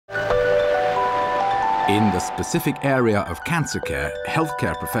In the specific area of cancer care,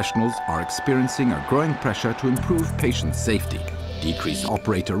 healthcare professionals are experiencing a growing pressure to improve patient safety, decrease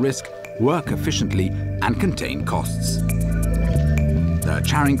operator risk, work efficiently and contain costs. The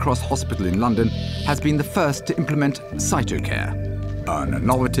Charing Cross Hospital in London has been the first to implement CytoCare, an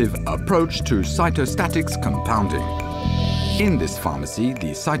innovative approach to cytostatics compounding. In this pharmacy,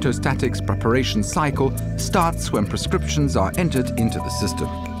 the cytostatics preparation cycle starts when prescriptions are entered into the system.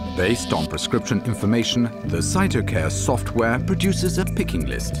 Based on prescription information, the CytoCare software produces a picking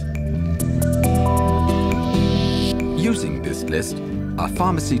list. Using this list, a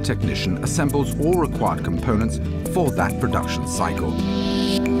pharmacy technician assembles all required components for that production cycle.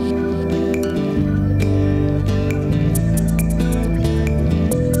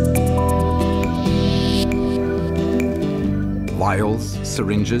 Vials,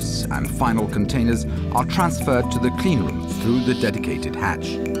 syringes and final containers are transferred to the clean room through the dedicated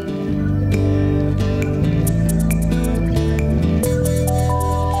hatch.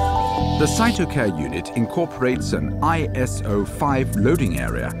 The CytoCare unit incorporates an ISO 5 loading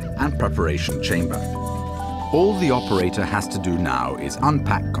area and preparation chamber. All the operator has to do now is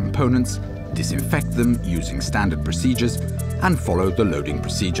unpack components, disinfect them using standard procedures, and follow the loading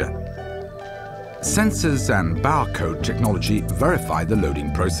procedure. Sensors and barcode technology verify the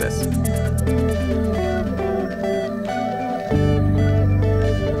loading process.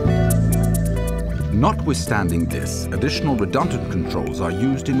 Notwithstanding this, additional redundant controls are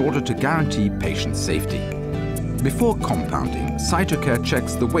used in order to guarantee patient safety. Before compounding, CytoCare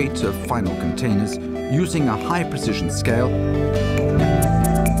checks the weight of final containers using a high-precision scale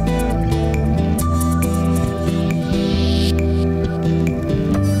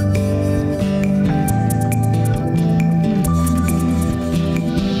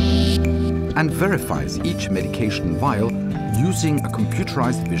and verifies each medication vial using a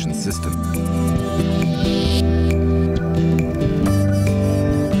computerized vision system.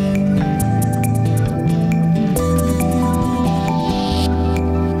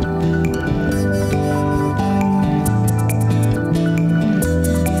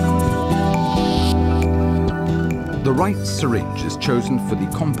 The right syringe is chosen for the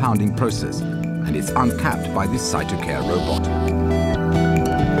compounding process and is uncapped by this CytoCare robot.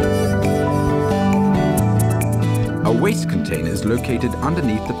 A waste container is located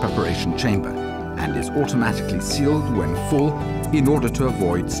underneath the preparation chamber and is automatically sealed when full in order to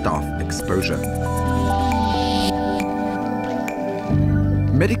avoid staff exposure.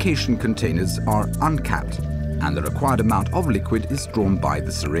 Medication containers are uncapped and the required amount of liquid is drawn by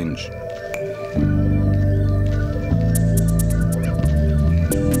the syringe.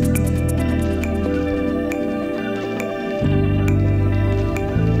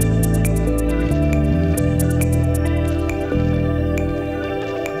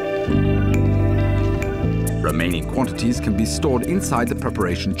 Remaining quantities can be stored inside the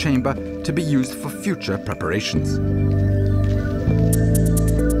preparation chamber to be used for future preparations.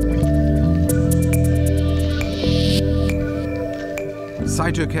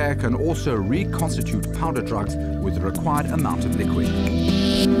 CytoCare can also reconstitute powder drugs with the required amount of liquid.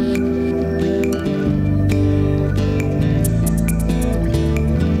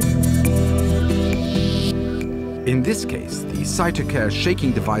 In this case, the CytoCare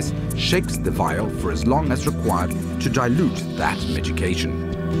shaking device shakes the vial for as long as required to dilute that medication.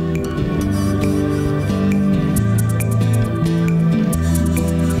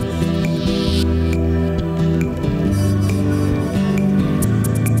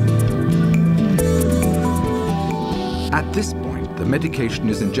 At this point, the medication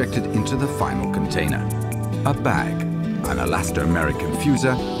is injected into the final container. A bag, an elastomeric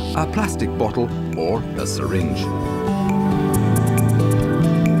infuser, a plastic bottle, or a syringe.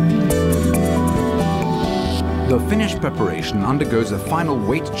 The finished preparation undergoes a final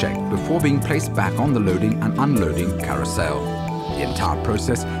weight check before being placed back on the loading and unloading carousel. The entire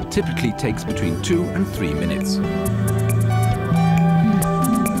process typically takes between 2 and 3 minutes.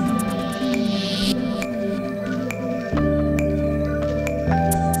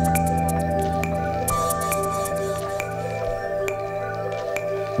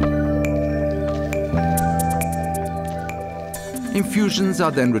 Infusions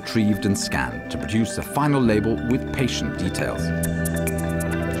are then retrieved and scanned to produce a final label with patient details.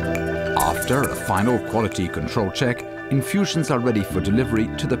 After a final quality control check, infusions are ready for delivery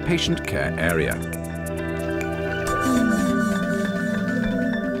to the patient care area.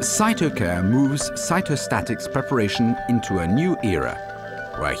 CytoCare moves cytostatics preparation into a new era,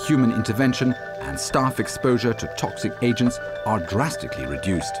 where human intervention and staff exposure to toxic agents are drastically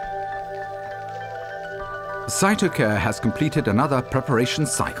reduced. CytoCare has completed another preparation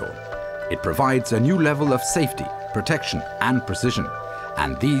cycle. It provides a new level of safety, protection and precision,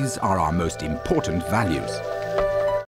 and these are our most important values.